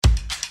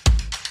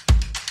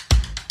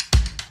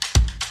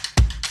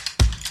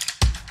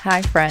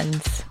Hi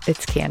friends,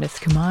 it's Candice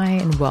Kamai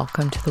and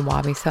welcome to the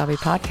Wabi Sabi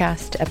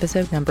Podcast,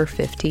 episode number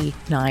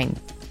 59.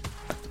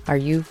 Are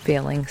you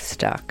feeling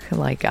stuck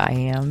like I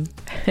am?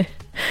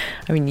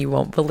 I mean, you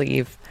won't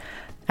believe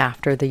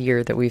after the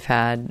year that we've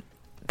had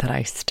that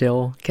I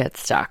still get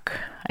stuck.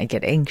 I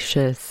get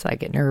anxious, I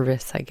get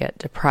nervous, I get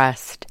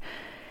depressed,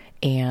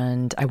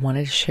 and I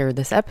wanted to share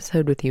this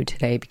episode with you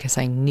today because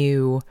I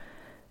knew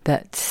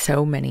that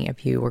so many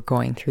of you were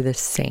going through the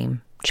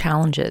same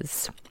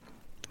challenges.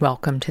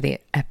 Welcome to the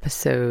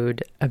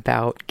episode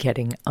about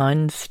getting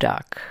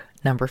unstuck,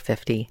 number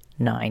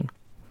 59.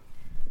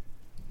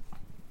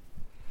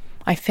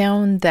 I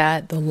found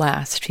that the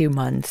last few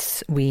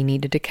months we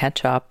needed to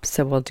catch up,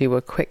 so we'll do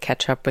a quick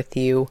catch up with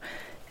you,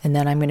 and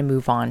then I'm going to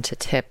move on to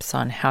tips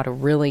on how to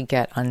really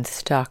get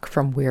unstuck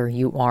from where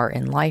you are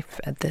in life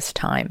at this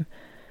time.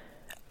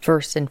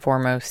 First and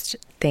foremost,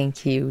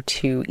 thank you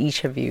to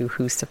each of you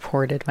who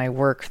supported my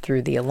work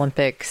through the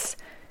Olympics.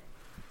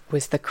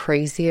 Was the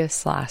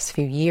craziest last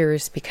few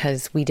years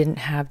because we didn't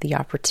have the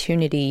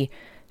opportunity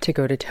to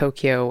go to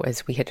Tokyo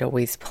as we had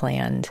always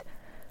planned.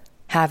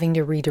 Having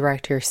to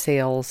redirect your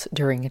sails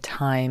during a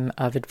time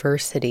of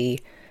adversity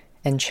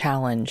and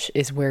challenge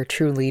is where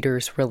true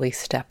leaders really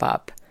step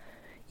up.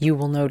 You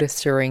will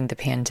notice during the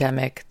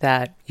pandemic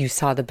that you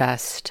saw the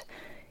best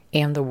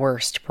and the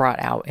worst brought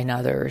out in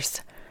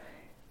others.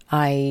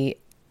 I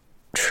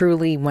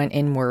truly went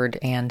inward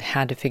and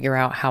had to figure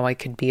out how I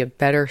could be a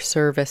better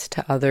service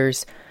to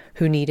others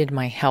who needed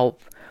my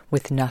help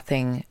with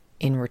nothing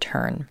in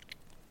return.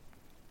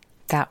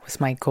 That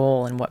was my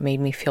goal and what made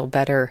me feel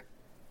better.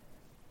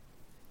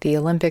 The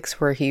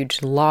Olympics were a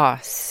huge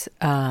loss.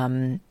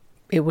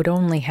 It would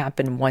only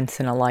happen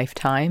once in a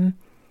lifetime.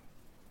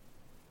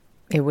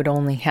 It would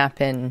only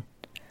happen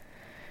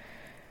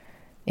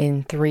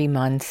in 3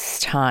 months'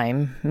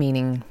 time,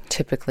 meaning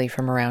typically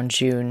from around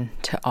June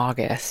to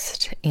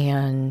August.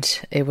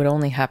 And it would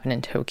only happen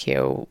in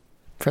Tokyo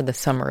for the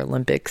Summer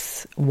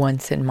Olympics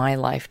once in my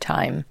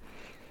lifetime.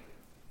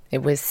 It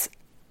was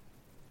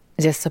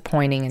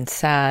disappointing and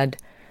sad.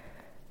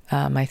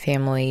 My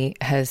family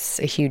has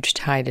a huge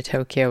tie to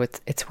Tokyo.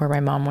 It's where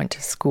my mom went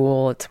to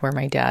school. It's where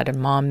my dad and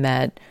mom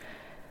met.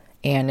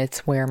 And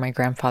it's where my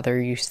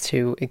grandfather used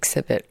to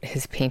exhibit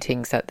his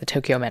paintings at the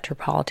Tokyo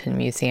Metropolitan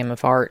Museum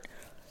of Art.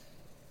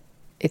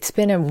 It's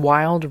been a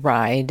wild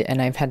ride,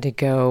 and I've had to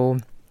go,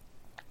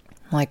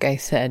 like I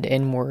said,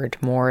 inward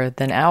more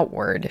than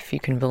outward, if you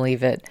can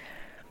believe it.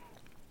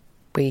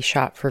 We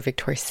shot for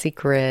Victoria's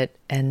Secret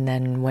and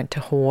then went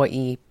to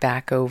Hawaii,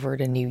 back over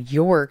to New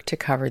York to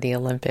cover the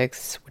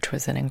Olympics, which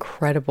was an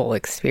incredible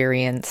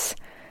experience.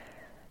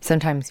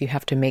 Sometimes you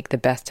have to make the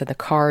best of the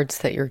cards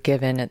that you're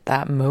given at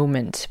that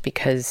moment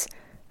because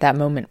that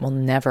moment will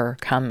never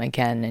come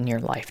again in your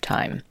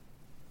lifetime.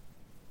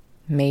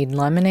 Made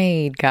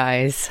lemonade,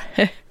 guys.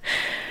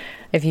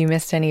 If you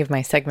missed any of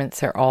my segments,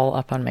 they're all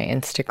up on my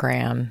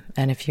Instagram.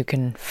 And if you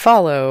can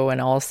follow and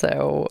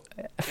also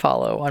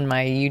follow on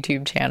my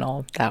YouTube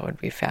channel, that would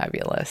be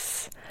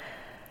fabulous.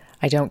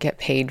 I don't get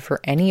paid for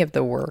any of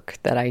the work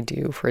that I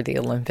do for the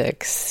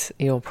Olympics.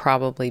 You'll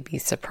probably be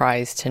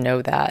surprised to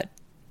know that.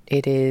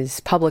 It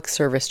is public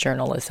service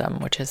journalism,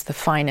 which is the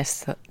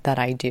finest that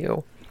I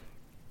do.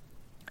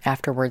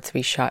 Afterwards,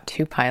 we shot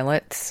 2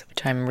 pilots,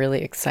 which I'm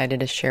really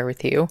excited to share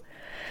with you.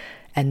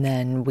 And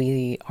then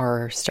we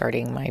are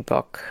starting my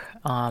book,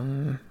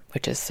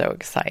 which is so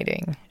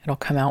exciting. It'll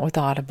come out with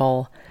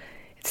Audible.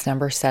 It's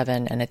number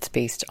 7, and it's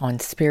based on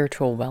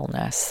spiritual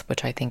wellness,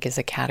 which I think is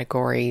a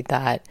category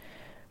that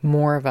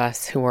more of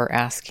us who are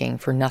asking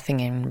for nothing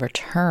in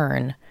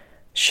return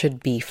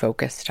should be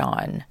focused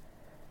on.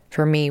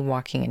 For me,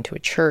 walking into a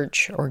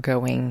church or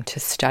going to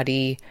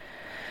study,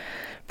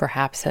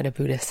 perhaps at a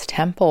Buddhist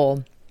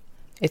temple,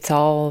 it's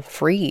all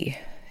free,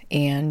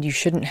 and you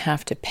shouldn't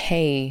have to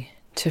pay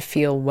to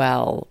feel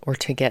well or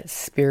to get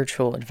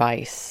spiritual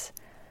advice.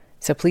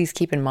 So please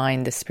keep in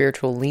mind the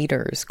spiritual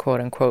leaders,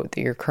 quote unquote,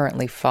 that you're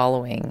currently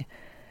following,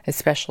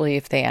 especially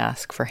if they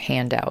ask for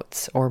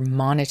handouts or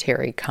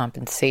monetary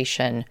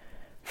compensation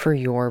for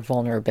your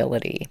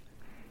vulnerability.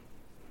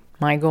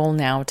 My goal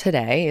now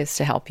today is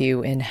to help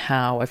you in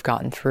how I've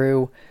gotten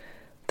through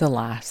the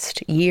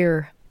last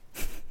year.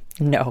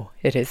 No,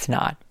 it has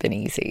not been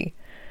easy.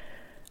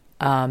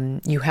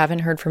 You haven't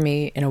heard from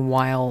me in a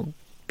while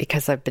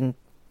because I've been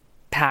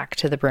packed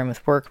to the brim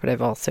with work, but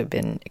I've also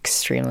been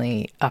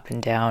extremely up and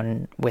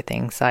down with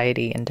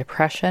anxiety and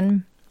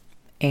depression.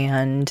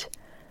 And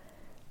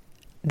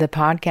the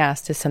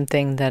podcast is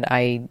something that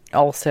I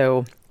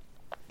also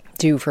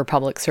do for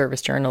public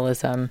service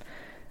journalism.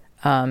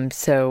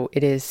 So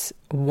it is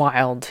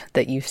wild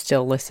that you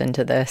still listen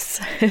to this.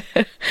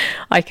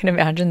 I can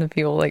imagine the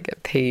people that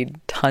get paid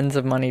tons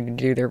of money to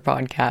do their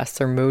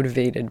podcasts are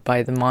motivated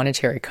by the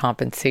monetary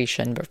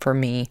compensation. But for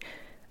me,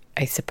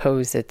 I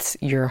suppose it's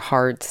your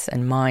hearts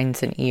and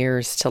minds and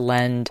ears to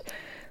lend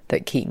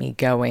that keep me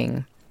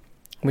going,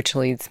 which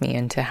leads me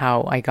into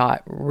how I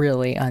got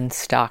really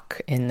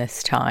unstuck in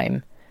this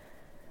time.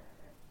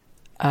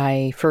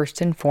 I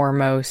first and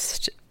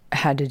foremost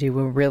had to do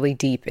a really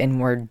deep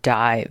inward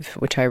dive,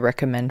 which I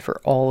recommend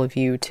for all of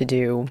you to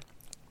do.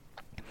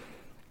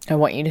 I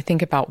want you to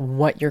think about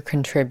what you're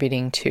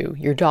contributing to: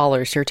 your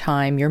dollars, your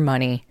time, your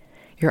money,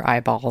 your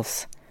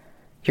eyeballs,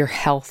 your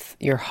health,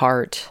 your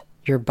heart,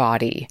 your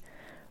body.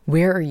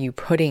 Where are you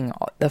putting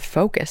the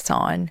focus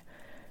on?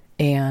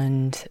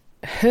 And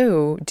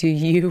who do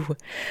you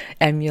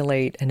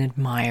emulate and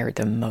admire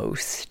the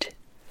most?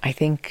 I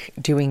think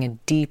doing a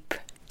deep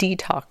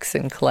detox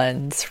and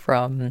cleanse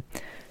from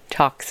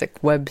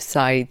toxic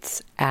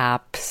websites,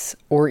 apps,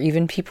 or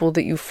even people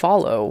that you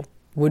follow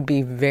would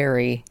be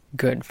very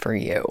good for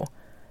you.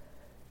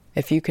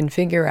 If you can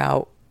figure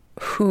out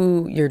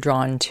who you're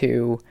drawn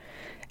to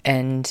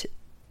and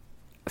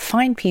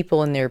find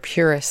people in their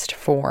purest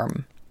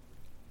form,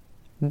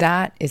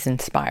 that is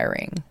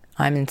inspiring.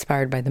 I'm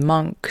inspired by the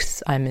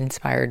monks. I'm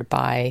inspired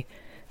by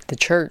the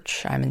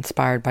church. I'm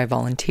inspired by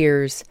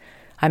volunteers.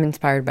 I'm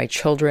inspired by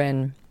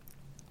children,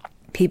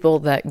 people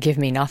that give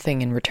me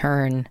nothing in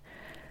return.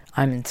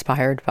 I'm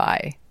inspired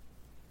by.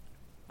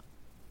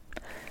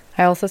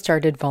 I also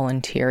started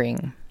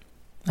volunteering.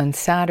 On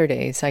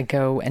Saturdays, I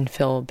go and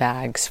fill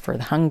bags for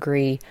the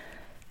hungry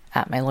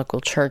at my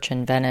local church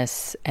in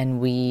Venice, and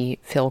we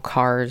fill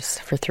cars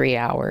for 3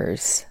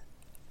 hours.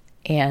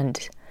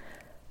 And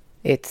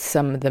it's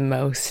some of the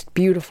most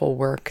beautiful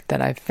work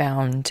that I've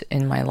found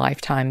in my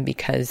lifetime,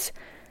 because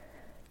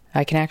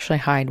I can actually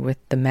hide with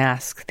the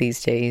mask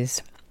these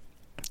days,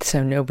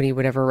 so nobody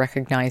would ever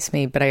recognize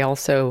me. But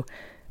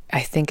I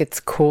think it's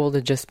cool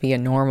to just be a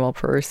normal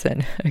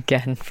person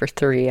again for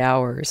 3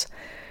 hours.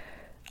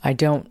 I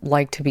don't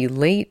like to be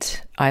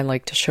late. I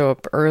like to show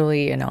up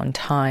early and on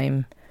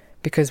time,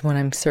 because when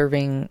I'm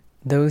serving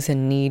those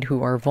in need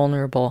who are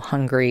vulnerable,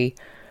 hungry,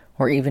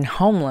 or even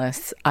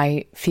homeless,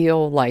 I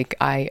feel like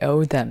I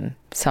owe them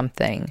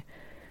something.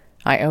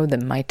 I owe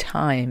them my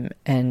time,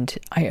 and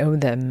I owe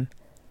them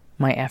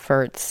my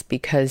efforts,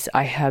 because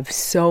I have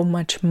so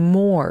much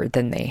more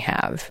than they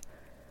have.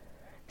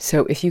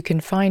 So if you can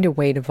find a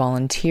way to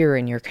volunteer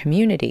in your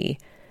community,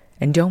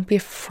 and don't be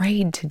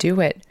afraid to do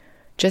it,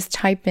 just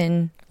type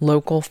in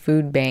local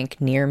food bank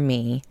near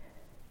me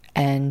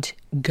and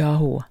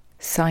go,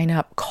 sign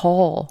up,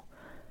 call,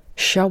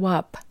 show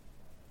up.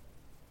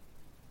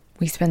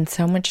 We spend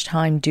so much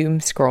time doom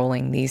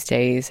scrolling these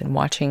days and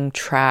watching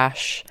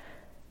trash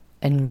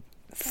and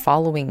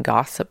following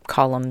gossip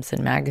columns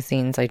and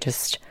magazines. I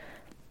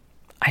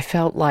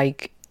felt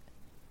like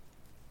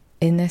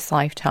in this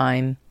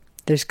lifetime,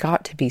 there's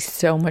got to be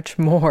so much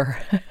more.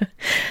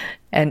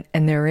 and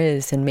there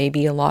is. And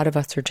maybe a lot of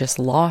us are just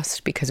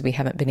lost because we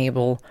haven't been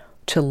able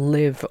to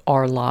live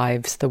our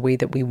lives the way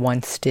that we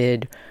once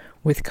did,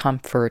 with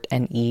comfort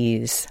and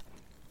ease.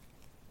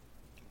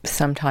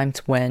 Sometimes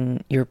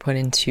when you're put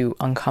into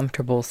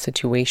uncomfortable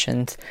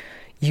situations,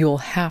 you'll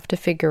have to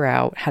figure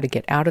out how to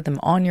get out of them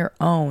on your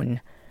own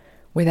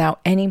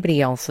without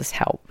anybody else's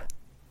help.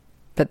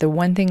 But the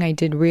one thing I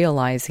did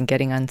realize in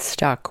getting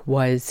unstuck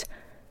was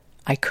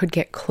I could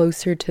get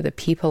closer to the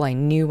people I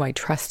knew I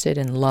trusted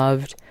and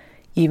loved,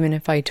 even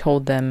if I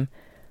told them,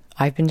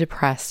 I've been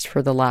depressed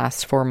for the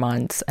last 4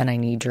 months and I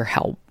need your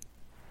help.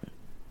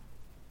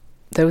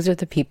 Those are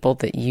the people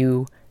that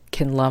you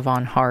can love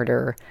on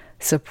harder,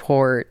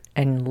 support,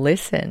 and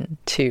listen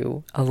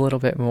to a little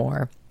bit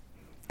more.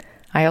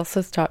 I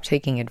also stopped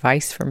taking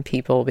advice from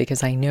people,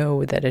 because I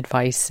know that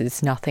advice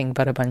is nothing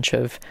but a bunch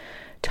of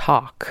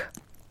talk.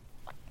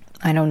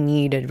 I don't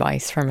need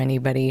advice from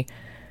anybody.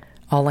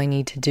 All I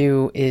need to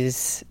do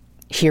is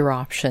hear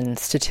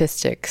options,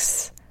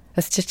 statistics,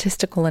 a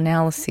statistical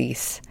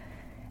analysis,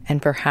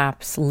 and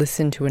perhaps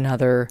listen to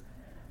another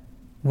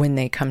when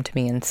they come to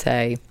me and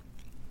say,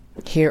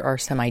 here are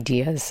some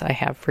ideas I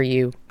have for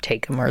you,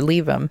 take them or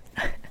leave them.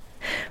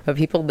 But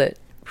people that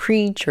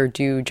preach or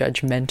do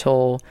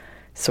judgmental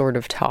sort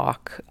of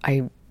talk,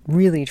 I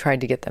really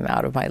tried to get them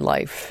out of my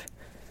life.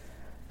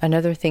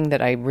 Another thing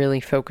that I really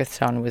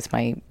focused on was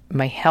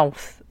my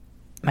health.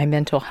 My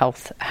mental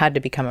health had to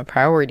become a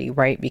priority,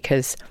 right?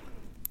 Because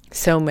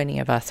so many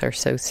of us are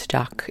so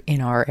stuck in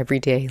our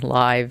everyday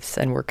lives,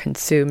 and we're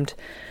consumed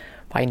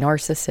by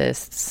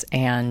narcissists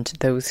and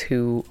those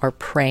who are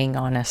preying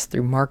on us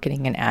through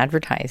marketing and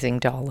advertising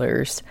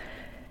dollars.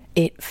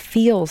 It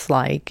feels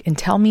like, and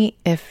tell me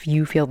if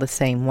you feel the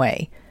same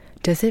way,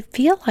 does it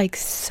feel like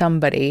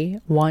somebody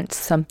wants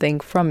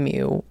something from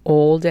you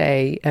all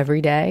day,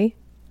 every day?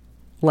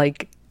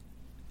 Like,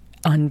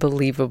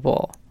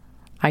 unbelievable.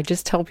 I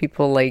just tell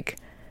people, like,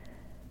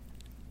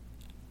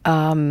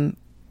 I've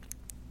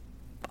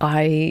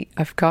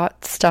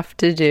got stuff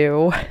to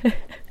do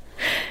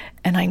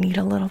and I need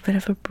a little bit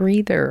of a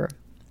breather,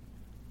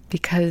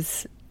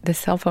 because the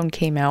cell phone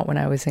came out when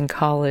I was in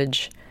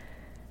college,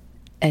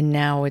 and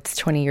now it's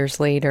 20 years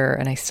later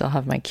and I still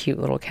have my cute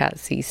little cat,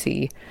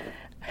 Cece.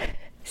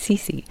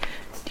 Cece,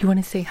 do you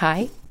want to say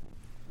hi?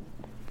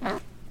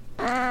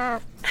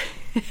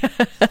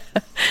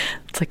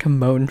 It's like a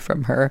moan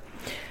from her.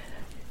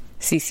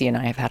 Cece and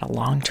I have had a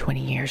long 20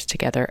 years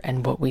together,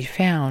 and what we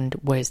found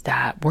was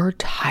that we're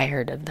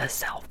tired of the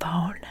cell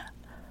phone.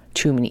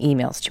 too many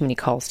emails, too many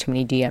calls, too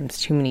many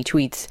DMs, too many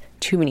tweets,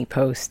 too many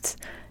posts.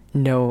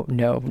 No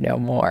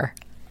more.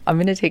 I'm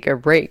going to take a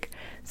break.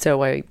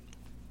 So I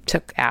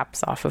took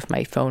apps off of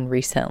my phone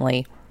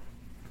recently,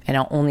 and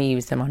I'll only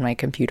use them on my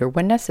computer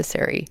when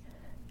necessary.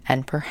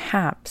 And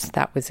perhaps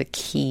that was a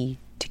key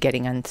to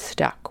getting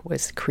unstuck,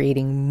 was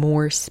creating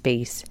more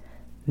space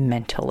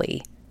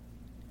mentally.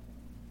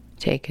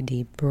 Take a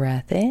deep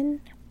breath in.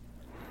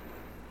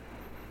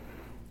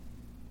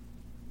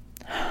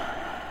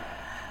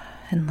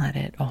 And let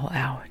it all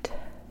out.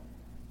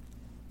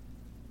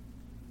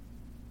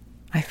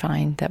 I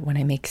find that when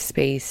I make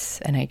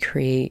space and I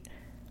create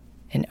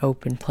an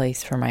open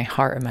place for my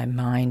heart and my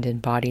mind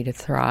and body to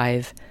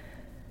thrive,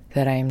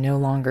 that I am no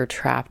longer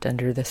trapped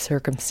under the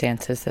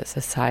circumstances that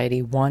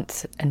society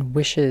wants and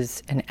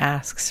wishes and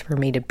asks for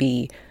me to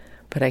be,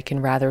 but I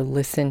can rather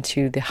listen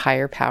to the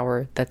higher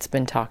power that's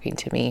been talking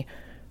to me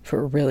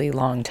for a really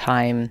long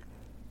time,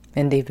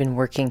 and they've been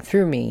working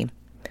through me.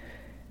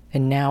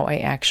 And now I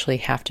actually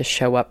have to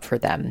show up for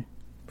them,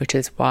 which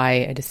is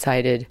why I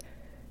decided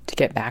to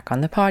get back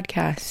on the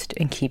podcast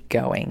and keep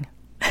going.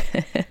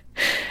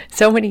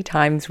 So many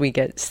times we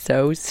get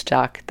so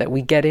stuck that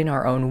we get in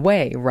our own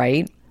way,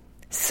 right?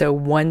 So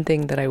one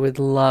thing that I would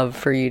love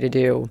for you to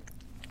do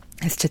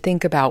is to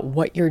think about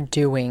what you're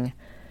doing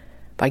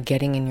by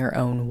getting in your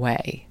own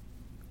way.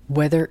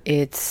 Whether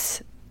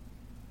it's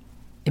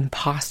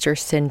imposter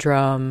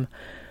syndrome,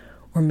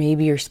 or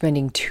maybe you're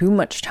spending too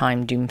much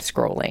time doom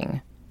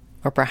scrolling,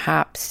 or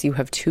perhaps you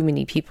have too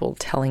many people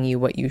telling you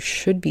what you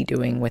should be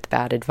doing with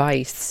bad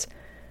advice.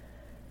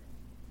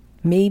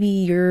 Maybe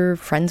you're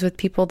friends with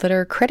people that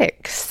are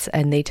critics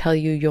and they tell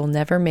you you'll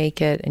never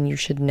make it and you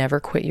should never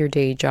quit your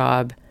day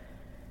job.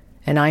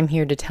 And I'm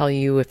here to tell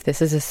you, if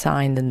this is a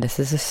sign, then this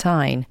is a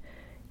sign.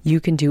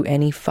 You can do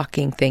any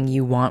fucking thing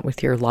you want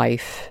with your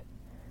life.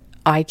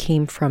 I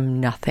came from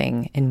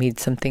nothing and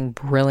made something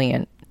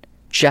brilliant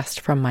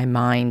just from my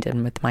mind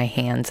and with my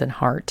hands and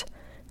heart.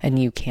 And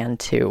you can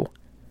too.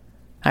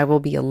 I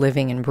will be a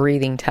living and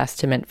breathing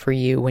testament for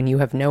you when you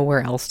have nowhere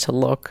else to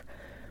look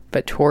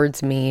but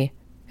towards me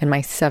and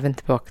my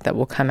 7th book that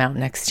will come out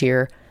next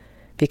year,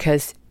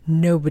 because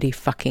nobody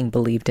fucking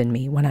believed in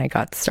me when I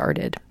got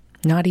started.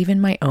 Not even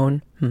my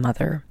own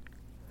mother.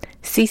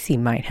 Cece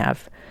might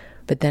have,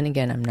 but then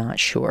again, I'm not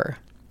sure.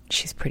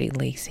 She's pretty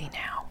lazy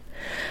now.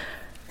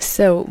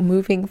 So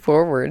moving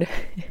forward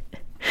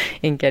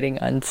in getting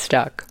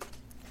unstuck,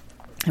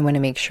 I want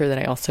to make sure that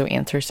I also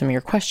answer some of your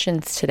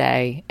questions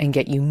today and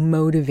get you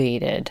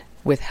motivated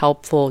with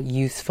helpful,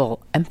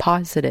 useful, and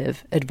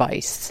positive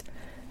advice.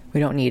 We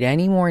don't need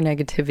any more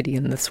negativity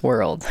in this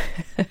world.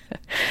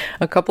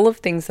 A couple of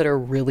things that are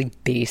really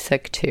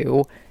basic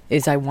too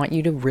is I want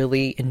you to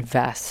really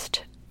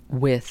invest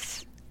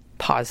with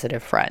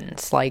positive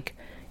friends. Like,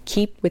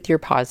 keep with your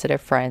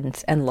positive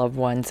friends and loved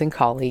ones and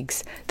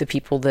colleagues, the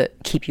people that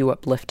keep you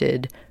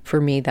uplifted.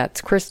 For me,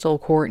 that's Crystal,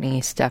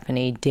 Courtney,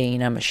 Stephanie,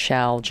 Dana,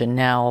 Michelle,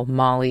 Janelle,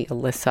 Molly,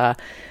 Alyssa.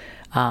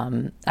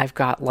 I've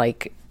got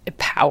like a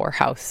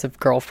powerhouse of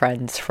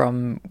girlfriends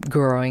from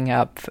growing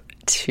up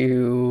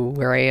to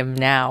where I am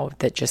now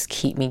that just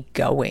keep me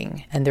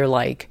going. And they're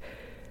like,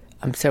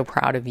 I'm so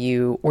proud of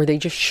you. Or they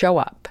just show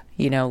up.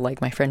 You know,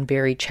 like my friend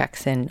Barry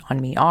checks in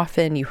on me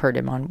often. You heard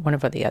him on one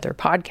of the other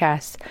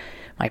podcasts.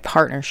 My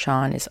partner,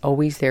 Sean, is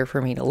always there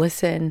for me to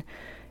listen.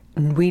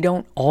 We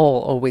don't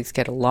all always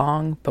get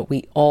along, but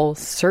we all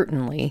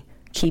certainly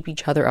keep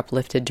each other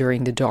uplifted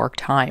during the dark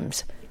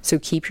times. So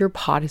keep your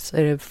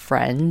positive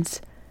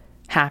friends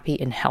happy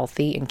and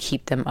healthy and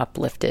keep them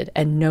uplifted.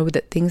 And know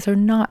that things are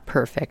not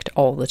perfect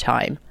all the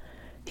time.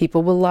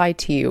 People will lie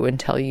to you and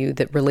tell you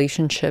that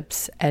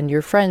relationships and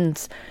your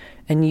friends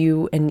and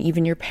you and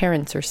even your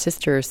parents or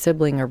sister or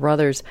sibling or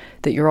brothers,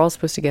 that you're all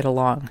supposed to get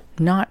along.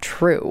 Not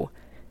true.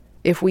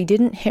 If we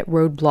didn't hit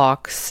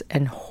roadblocks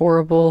and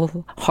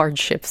horrible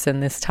hardships in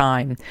this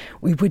time,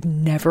 we would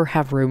never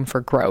have room for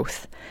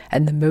growth.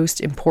 And the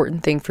most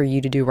important thing for you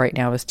to do right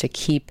now is to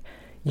keep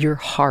your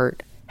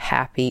heart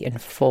happy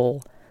and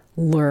full.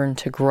 Learn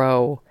to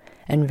grow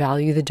and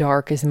value the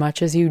dark as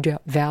much as you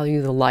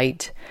value the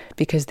light,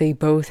 because they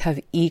both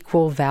have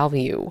equal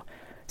value.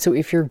 So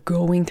if you're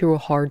going through a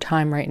hard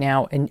time right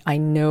now, and I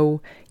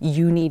know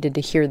you needed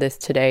to hear this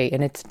today,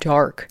 and it's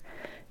dark,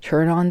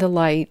 turn on the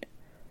light,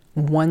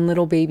 one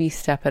little baby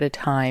step at a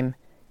time.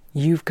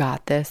 You've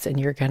got this, and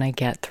you're going to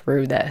get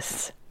through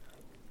this.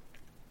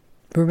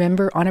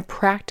 Remember, on a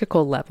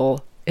practical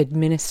level,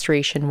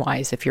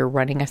 administration-wise, if you're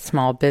running a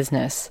small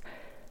business,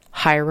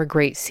 hire a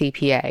great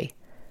CPA,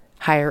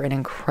 hire an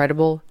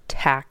incredible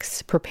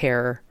tax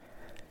preparer,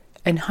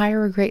 and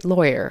hire a great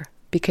lawyer,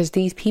 because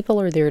these people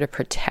are there to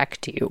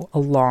protect you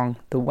along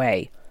the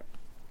way.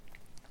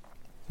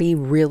 Be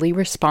really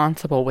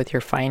responsible with your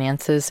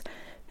finances.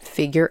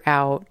 Figure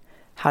out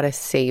how to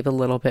save a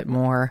little bit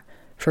more.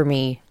 For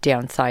me,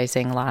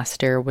 downsizing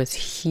last year was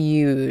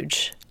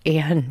huge,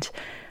 and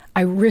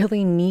I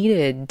really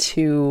needed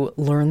to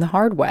learn the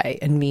hard way.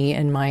 And me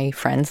and my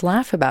friends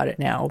laugh about it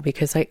now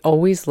because I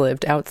always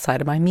lived outside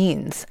of my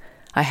means.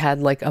 I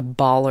had like a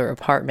baller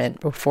apartment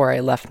before I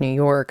left New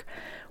York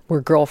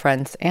where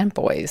girlfriends and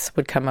boys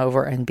would come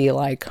over and be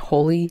like,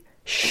 holy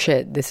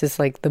shit, this is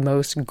like the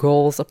most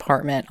goals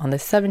apartment on the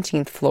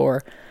 17th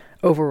floor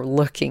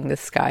overlooking the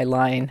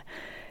skyline.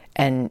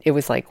 And it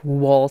was like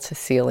wall to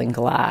ceiling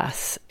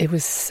glass. It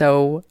was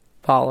so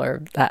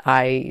baller that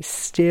I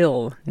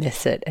still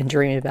miss it and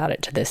dream about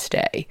it to this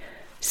day.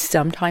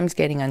 Sometimes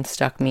getting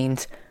unstuck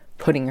means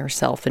putting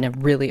yourself in a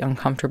really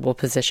uncomfortable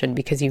position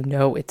because you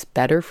know it's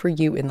better for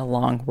you in the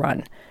long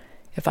run.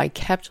 If I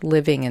kept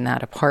living in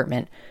that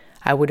apartment,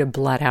 I would have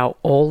bled out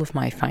all of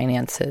my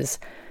finances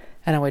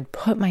and I would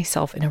put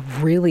myself in a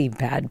really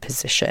bad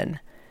position.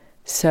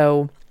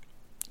 So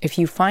if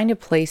you find a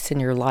place in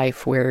your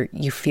life where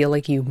you feel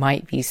like you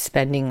might be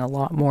spending a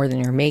lot more than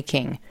you're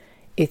making,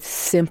 it's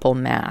simple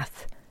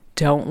math.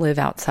 Don't live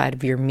outside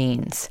of your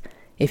means.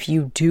 If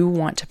you do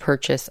want to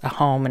purchase a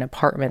home, an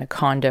apartment, a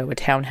condo, a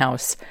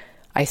townhouse,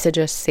 I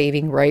suggest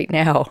saving right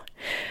now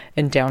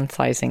and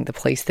downsizing the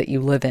place that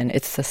you live in.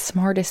 It's the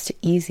smartest,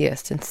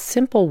 easiest, and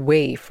simple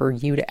way for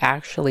you to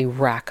actually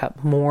rack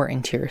up more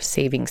into your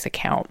savings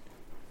account.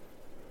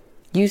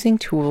 Using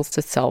tools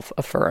to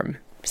self-affirm.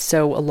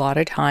 So a lot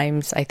of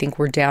times I think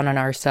we're down on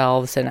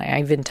ourselves, and I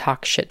even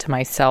talk shit to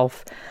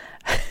myself.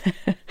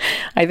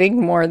 I think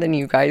more than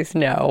you guys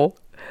know,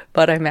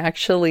 but I'm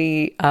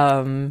actually,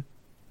 I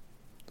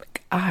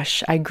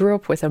grew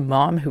up with a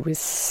mom who was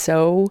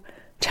so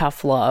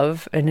tough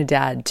love, and a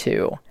dad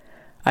too.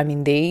 I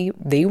mean,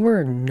 they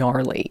were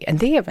gnarly, and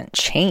they haven't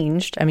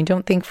changed. I mean,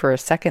 don't think for a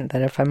second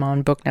that if I'm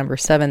on book number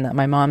 7 that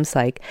my mom's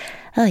like,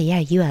 oh yeah,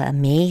 you are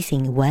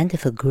amazing,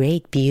 wonderful,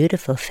 great,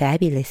 beautiful,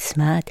 fabulous,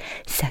 smart,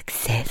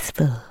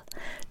 successful.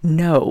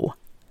 No,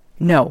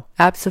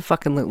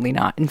 abso-fucking-lutely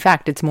not. In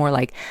fact, it's more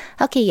like,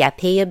 okay, yeah,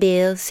 pay your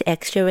bills,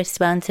 extra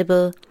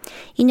responsible.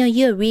 You know,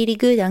 you're really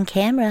good on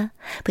camera,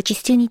 but you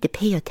still need to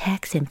pay your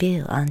tax and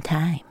bill on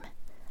time.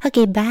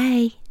 Okay,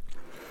 bye.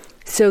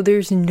 So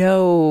there's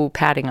no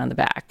patting on the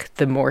back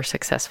the more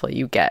successful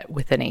you get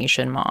with an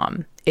Asian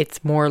mom.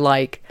 It's more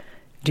like,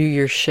 do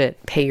your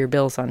shit, pay your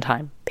bills on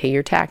time, pay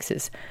your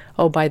taxes.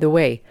 Oh, by the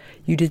way,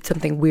 you did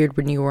something weird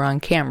when you were on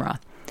camera.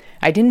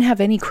 I didn't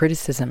have any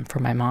criticism for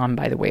my mom,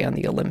 by the way, on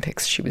the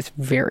Olympics. She was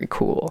very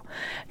cool.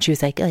 She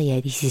was like, oh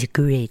yeah, this is a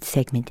great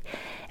segment.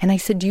 And I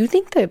said, do you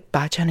think that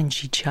Ba-chan and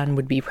Ji-chan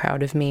would be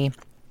proud of me,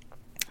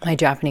 my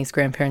Japanese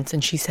grandparents?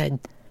 And she said,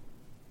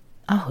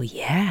 oh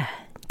yeah,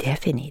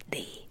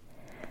 definitely.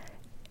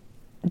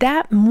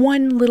 That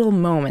one little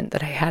moment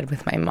that I had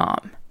with my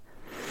mom,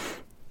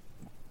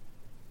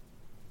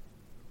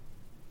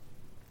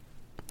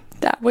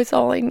 that was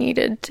all I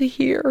needed to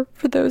hear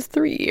for those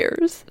 3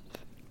 years.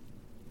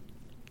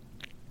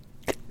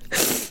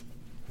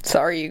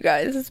 Sorry, you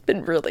guys, it's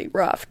been really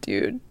rough,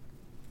 dude.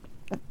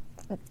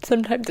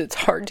 Sometimes it's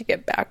hard to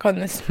get back on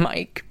this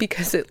mic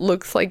because it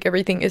looks like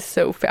everything is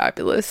so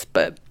fabulous,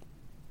 but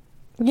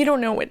you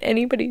don't know what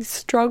anybody's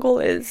struggle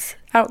is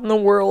out in the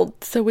world,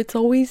 so it's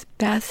always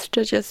best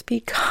to just be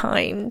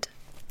kind.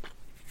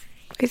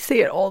 I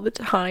say it all the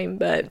time,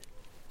 but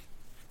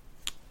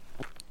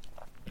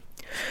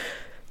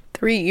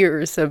 3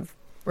 years of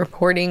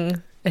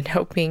reporting and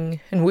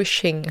hoping and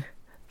wishing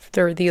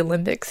for the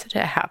Olympics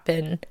to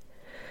happen,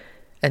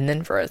 and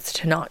then for us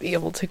to not be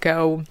able to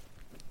go,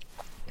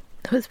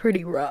 it was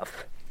pretty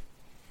rough.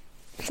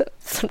 So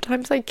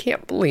sometimes I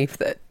can't believe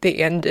that they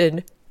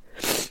ended.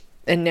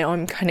 And now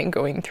I'm kind of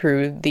going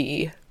through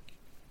the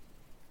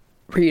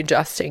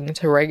readjusting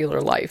to regular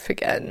life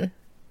again.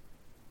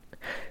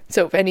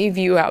 So if any of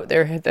you out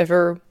there have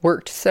ever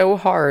worked so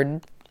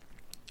hard,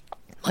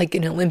 like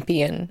an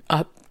Olympian,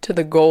 up to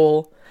the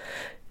goal,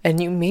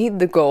 and you made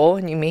the goal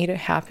and you made it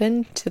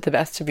happen to the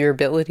best of your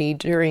ability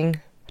during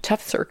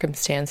tough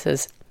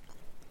circumstances,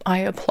 I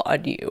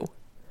applaud you.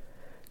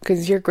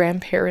 Because your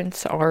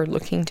grandparents are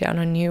looking down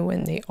on you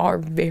and they are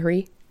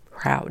very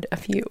proud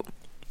of you.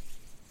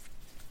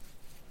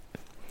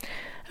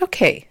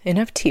 Okay,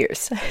 enough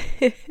tears.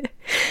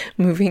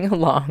 Moving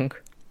along.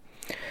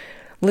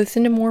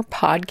 Listen to more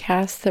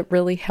podcasts that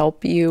really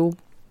help you.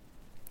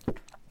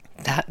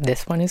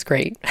 This one is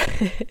great.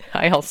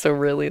 I also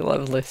really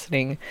love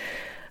listening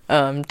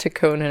to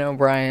Conan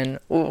O'Brien.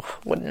 Oh,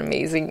 what an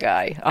amazing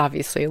guy.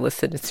 Obviously, I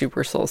listen to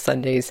Super Soul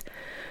Sundays,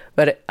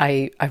 but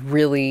I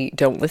really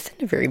don't listen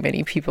to very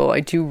many people.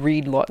 I do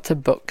read lots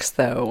of books,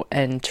 though,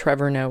 and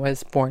Trevor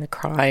Noah's Born a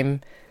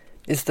Crime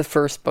is the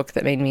first book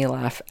that made me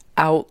laugh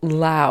out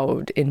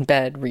loud in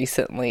bed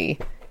recently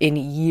in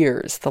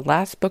years. The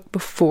last book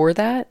before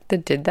that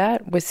did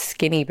that was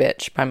Skinny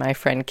Bitch by my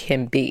friend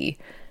Kim B.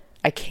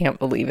 I can't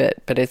believe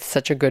it, but it's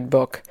such a good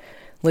book.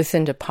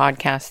 Listen to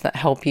podcasts that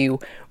help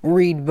you,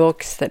 read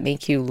books that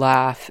make you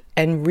laugh,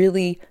 and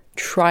really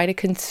try to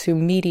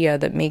consume media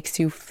that makes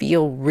you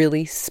feel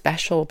really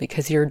special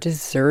because you're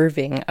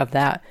deserving of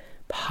that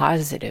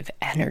positive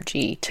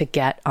energy to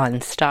get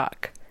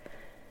unstuck.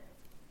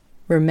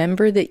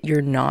 Remember that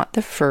you're not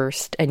the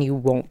first and you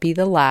won't be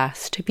the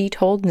last to be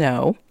told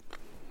no.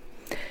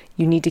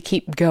 You need to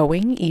keep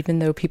going even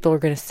though people are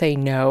going to say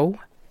no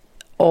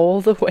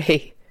all the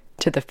way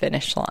to the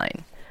finish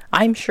line.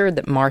 I'm sure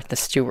that Martha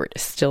Stewart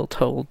is still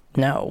told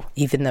no,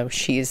 even though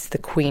she is the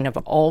queen of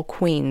all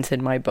queens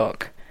in my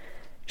book.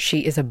 She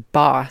is a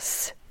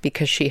boss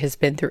because she has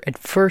been through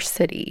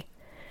adversity.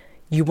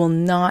 You will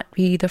not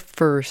be the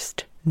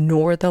first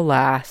nor the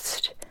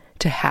last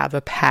to have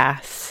a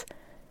pass,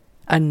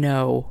 a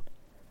no,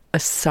 a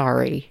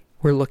sorry,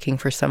 we're looking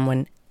for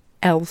someone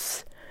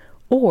else,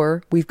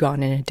 or we've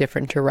gone in a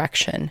different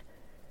direction.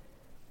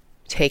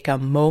 Take a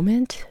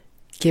moment,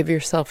 give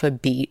yourself a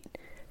beat,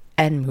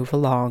 and move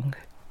along.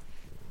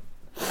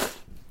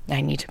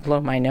 I need to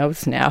blow my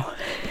nose now.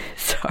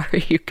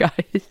 Sorry, you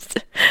guys.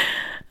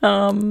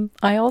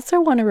 I also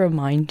want to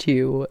remind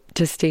you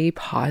to stay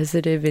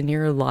positive in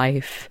your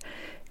life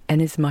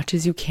and as much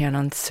as you can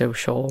on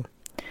social.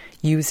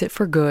 Use it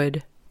for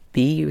good,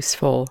 be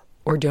useful,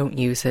 or don't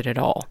use it at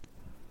all.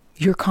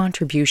 Your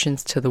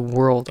contributions to the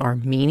world are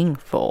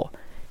meaningful,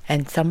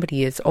 and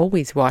somebody is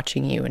always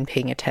watching you and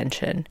paying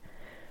attention.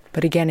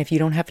 But again, if you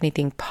don't have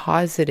anything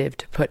positive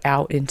to put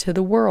out into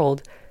the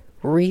world,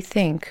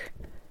 rethink,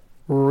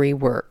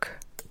 rework.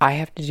 I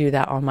have to do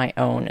that on my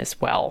own as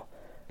well.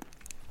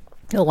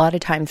 A lot of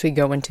times we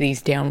go into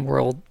these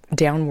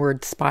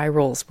downward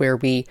spirals where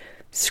we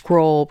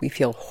scroll, we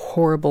feel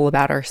horrible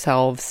about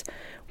ourselves,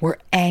 we're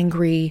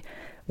angry,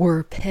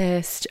 we're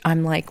pissed.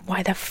 I'm like,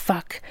 why the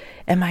fuck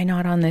am I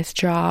not on this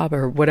job?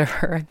 Or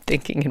whatever I'm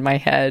thinking in my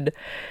head.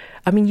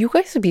 I mean, you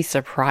guys would be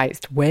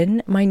surprised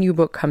when my new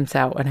book comes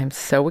out, and I'm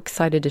so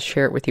excited to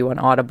share it with you on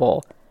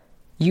Audible.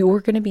 You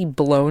are going to be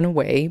blown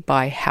away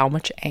by how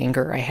much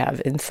anger I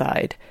have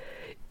inside.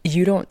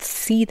 You don't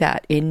see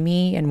that in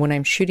me, and when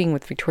I'm shooting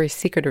with Victoria's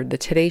Secret or the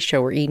Today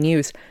Show or E!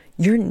 News,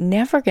 you're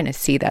never going to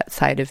see that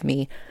side of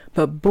me.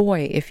 But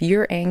boy, if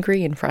you're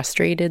angry and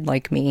frustrated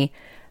like me,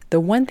 the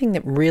one thing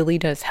that really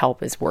does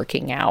help is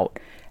working out.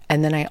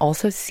 And then I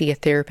also see a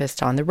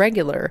therapist on the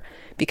regular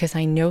because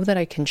I know that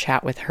I can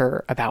chat with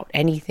her about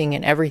anything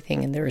and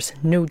everything and there's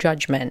no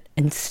judgment.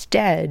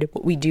 Instead,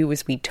 what we do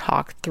is we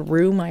talk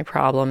through my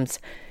problems,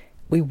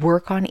 we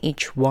work on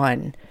each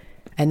one,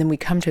 and then we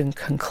come to a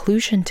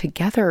conclusion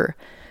together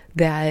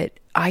that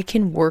I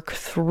can work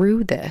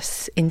through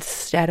this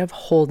instead of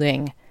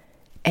holding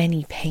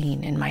any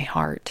pain in my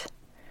heart.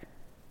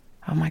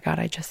 Oh my God,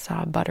 I just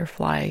saw a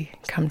butterfly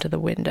come to the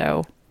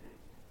window.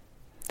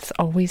 It's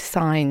always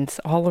signs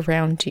all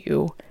around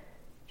you.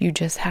 You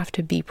just have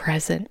to be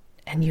present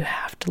and you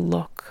have to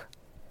look.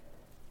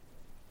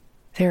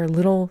 There are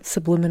little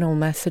subliminal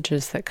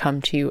messages that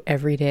come to you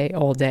every day,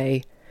 all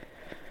day.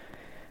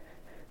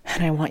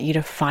 And I want you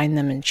to find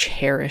them and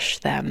cherish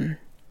them.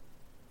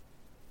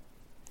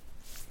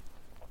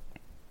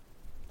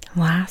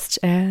 Last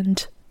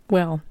and,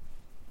 well,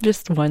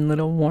 just one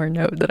little more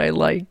note that I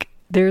like.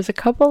 There's a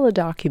couple of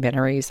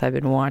documentaries I've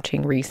been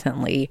watching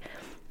recently,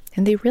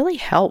 and they really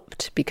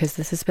helped because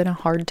this has been a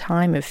hard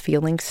time of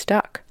feeling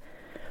stuck.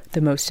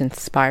 The most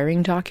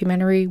inspiring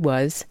documentary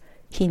was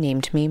He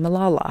Named Me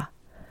Malala.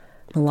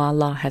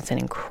 Malala has an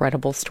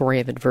incredible story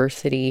of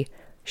adversity.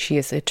 She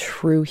is a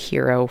true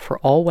hero for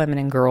all women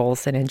and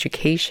girls in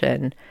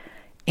education,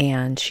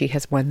 and she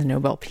has won the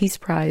Nobel Peace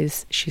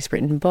Prize. She's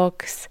written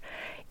books,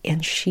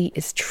 and she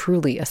is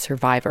truly a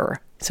survivor.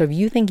 So if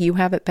you think you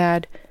have it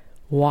bad,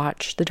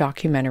 watch the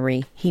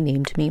documentary, He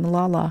Named Me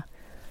Malala.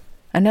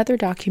 Another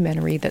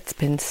documentary that's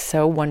been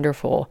so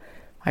wonderful,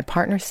 my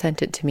partner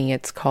sent it to me.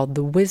 It's called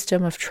The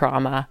Wisdom of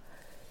Trauma.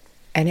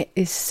 And it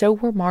is so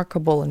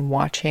remarkable in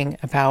watching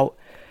about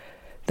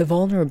the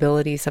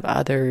vulnerabilities of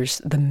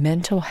others, the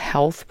mental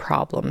health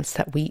problems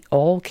that we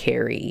all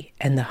carry,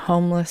 and the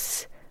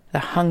homeless, the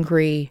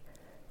hungry,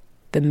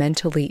 the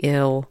mentally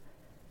ill.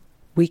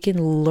 We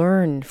can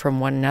learn from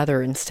one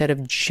another instead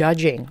of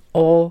judging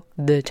all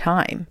the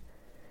time.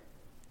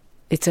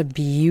 It's a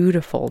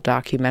beautiful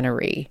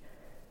documentary.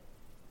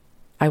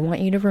 I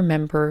want you to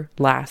remember,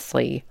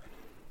 lastly,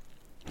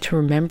 to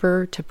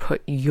remember to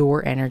put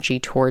your energy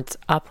towards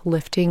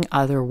uplifting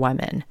other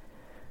women.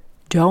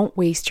 Don't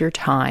waste your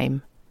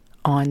time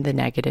on the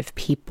negative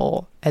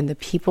people and the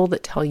people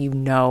that tell you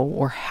no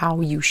or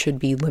how you should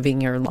be living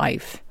your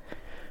life.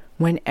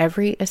 When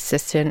every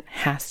assistant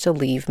has to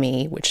leave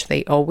me, which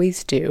they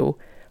always do,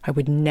 I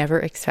would never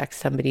expect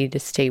somebody to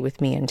stay with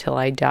me until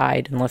I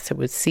died unless it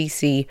was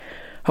Cece,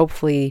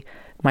 hopefully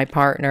my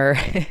partner,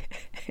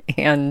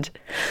 and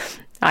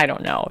I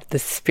don't know, the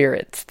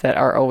spirits that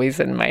are always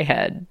in my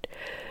head.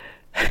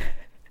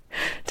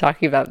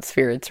 Talking about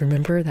spirits,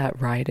 remember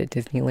that ride at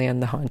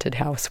Disneyland, the haunted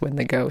house, when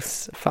the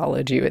ghosts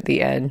followed you at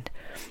the end?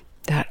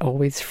 That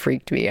always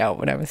freaked me out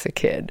when I was a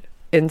kid.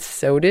 And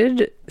so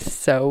did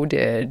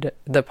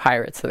the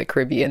Pirates of the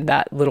Caribbean,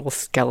 that little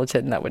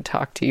skeleton that would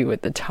talk to you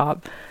at the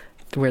top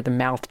where the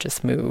mouth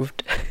just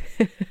moved.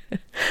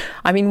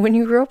 I mean, when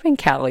you grew up in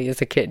Cali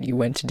as a kid, you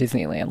went to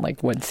Disneyland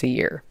like once a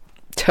year.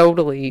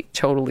 Totally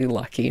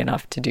lucky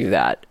enough to do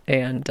that.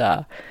 And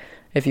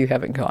if you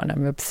haven't gone,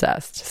 I'm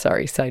obsessed.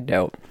 Sorry, side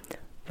note.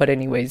 But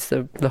anyways,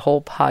 the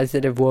whole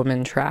positive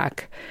woman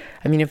track.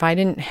 I mean, if I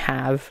didn't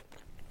have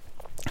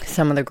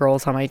some of the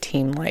girls on my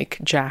team, like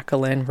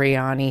Jacqueline,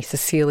 Rayani,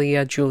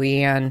 Cecilia,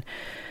 Julianne,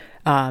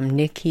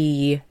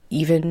 Nikki,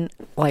 even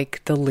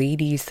like the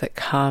ladies that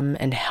come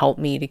and help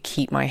me to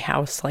keep my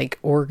house like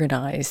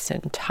organized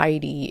and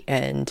tidy,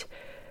 and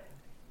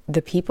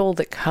the people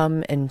that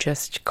come and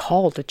just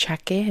call to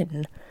check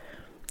in,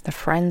 the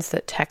friends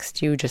that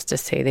text you just to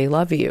say they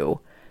love you,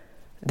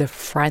 the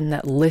friend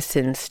that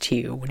listens to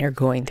you when you're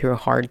going through a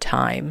hard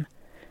time.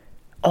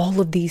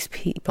 All of these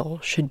people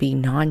should be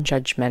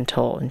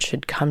non-judgmental and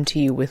should come to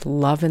you with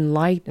love and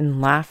light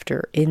and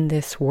laughter in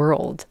this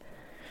world.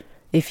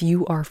 If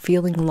you are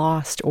feeling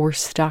lost or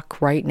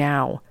stuck right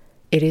now,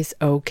 it is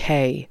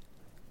okay.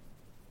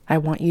 I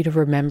want you to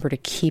remember to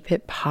keep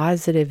it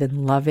positive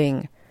and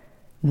loving.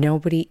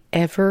 Nobody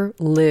ever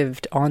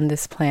lived on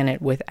this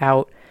planet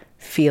without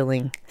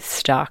feeling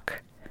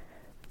stuck.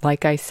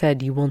 Like I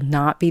said, you will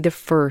not be the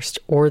first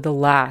or the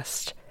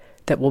last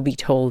that will be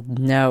told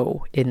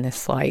no in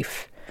this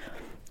life.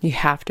 You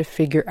have to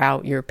figure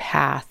out your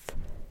path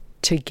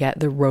to get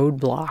the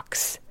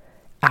roadblocks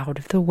out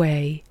of the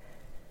way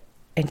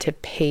and to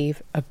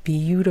pave a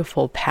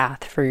beautiful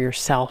path for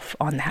yourself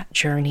on that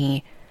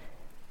journey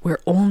where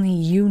only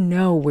you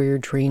know where your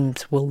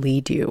dreams will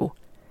lead you.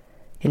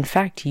 In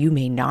fact, you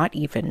may not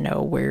even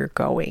know where you're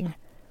going,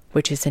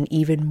 which is an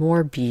even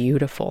more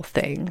beautiful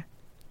thing.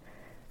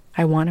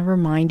 I want to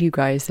remind you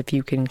guys, if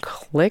you can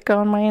click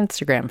on my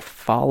Instagram,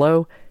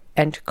 follow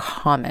and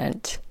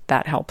comment,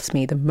 that helps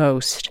me the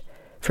most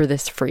for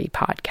this free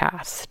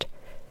podcast.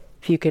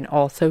 If you can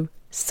also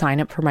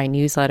sign up for my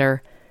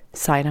newsletter,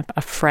 sign up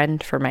a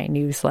friend for my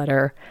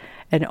newsletter,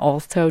 and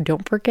also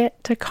don't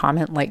forget to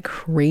comment like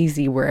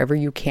crazy wherever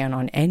you can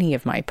on any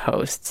of my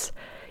posts.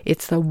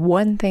 It's the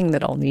one thing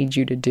that I'll need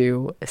you to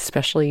do,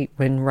 especially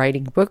when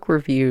writing book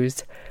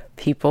reviews.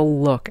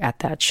 People look at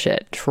that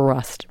shit,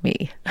 trust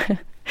me.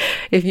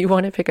 If you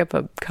want to pick up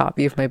a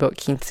copy of my book,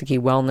 Kintsugi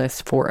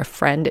Wellness, for a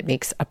friend, it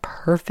makes a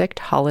perfect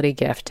holiday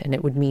gift, and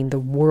it would mean the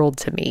world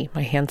to me,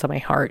 my hands on my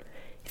heart,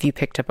 if you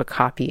picked up a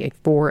copy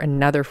for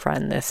another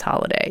friend this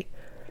holiday.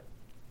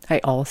 I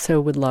also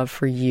would love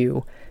for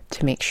you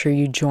to make sure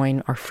you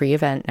join our free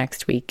event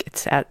next week.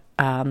 It's at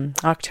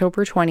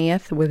October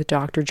 20th with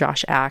Dr.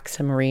 Josh Axe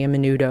and Maria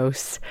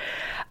Menounos,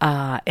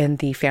 and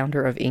the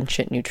founder of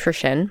Ancient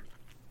Nutrition.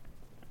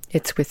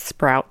 It's with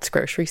Sprouts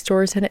grocery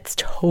stores, and it's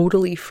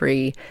totally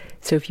free.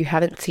 So if you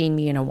haven't seen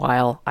me in a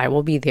while, I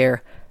will be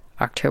there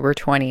October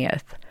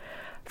 20th.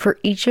 For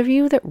each of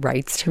you that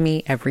writes to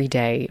me every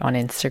day on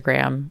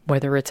Instagram,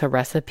 whether it's a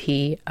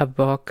recipe, a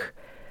book,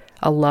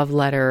 a love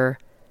letter,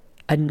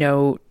 a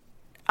note,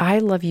 I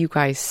love you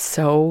guys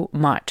so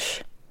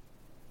much.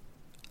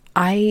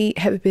 I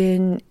have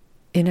been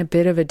in a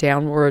bit of a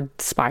downward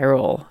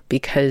spiral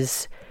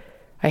because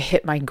I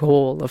hit my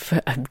goal of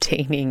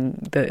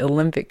obtaining the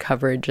Olympic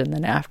coverage, and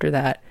then after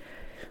that,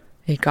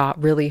 it got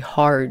really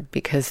hard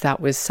because that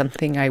was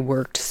something I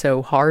worked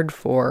so hard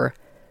for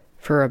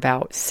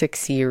about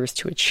 6 years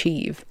to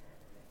achieve.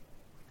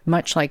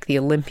 Much like the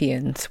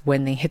Olympians,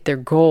 when they hit their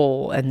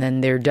goal and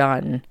then they're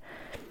done,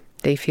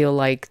 they feel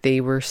like they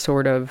were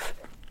sort of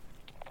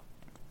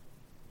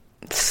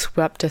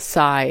swept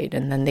aside,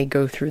 and then they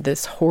go through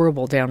this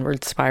horrible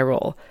downward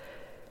spiral.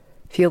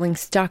 Feeling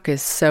stuck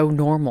is so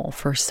normal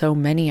for so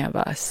many of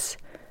us.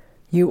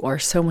 You are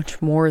so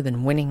much more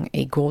than winning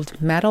a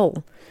gold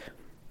medal.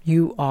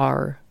 You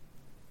are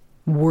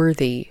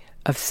worthy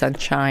of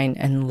sunshine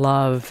and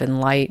love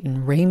and light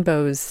and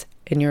rainbows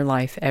in your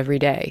life every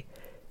day.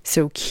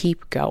 So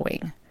keep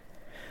going.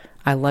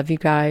 I love you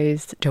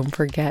guys. Don't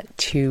forget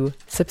to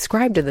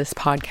subscribe to this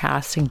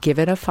podcast and give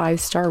it a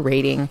 5-star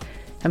rating.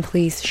 And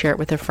please share it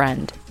with a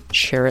friend.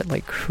 Share it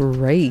like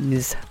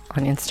crazy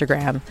on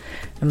Instagram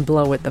and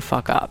blow it the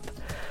fuck up.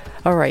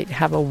 All right,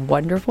 have a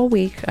wonderful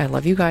week. I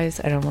love you guys,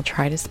 and I will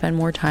try to spend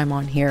more time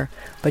on here,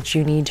 but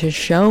you need to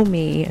show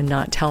me and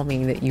not tell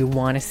me that you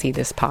want to see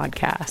this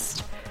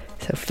podcast.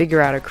 So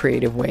figure out a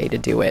creative way to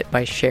do it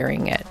by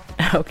sharing it.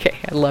 Okay,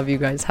 I love you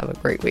guys. Have a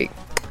great week.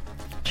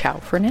 Ciao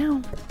for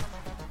now.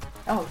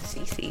 Oh,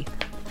 Cece.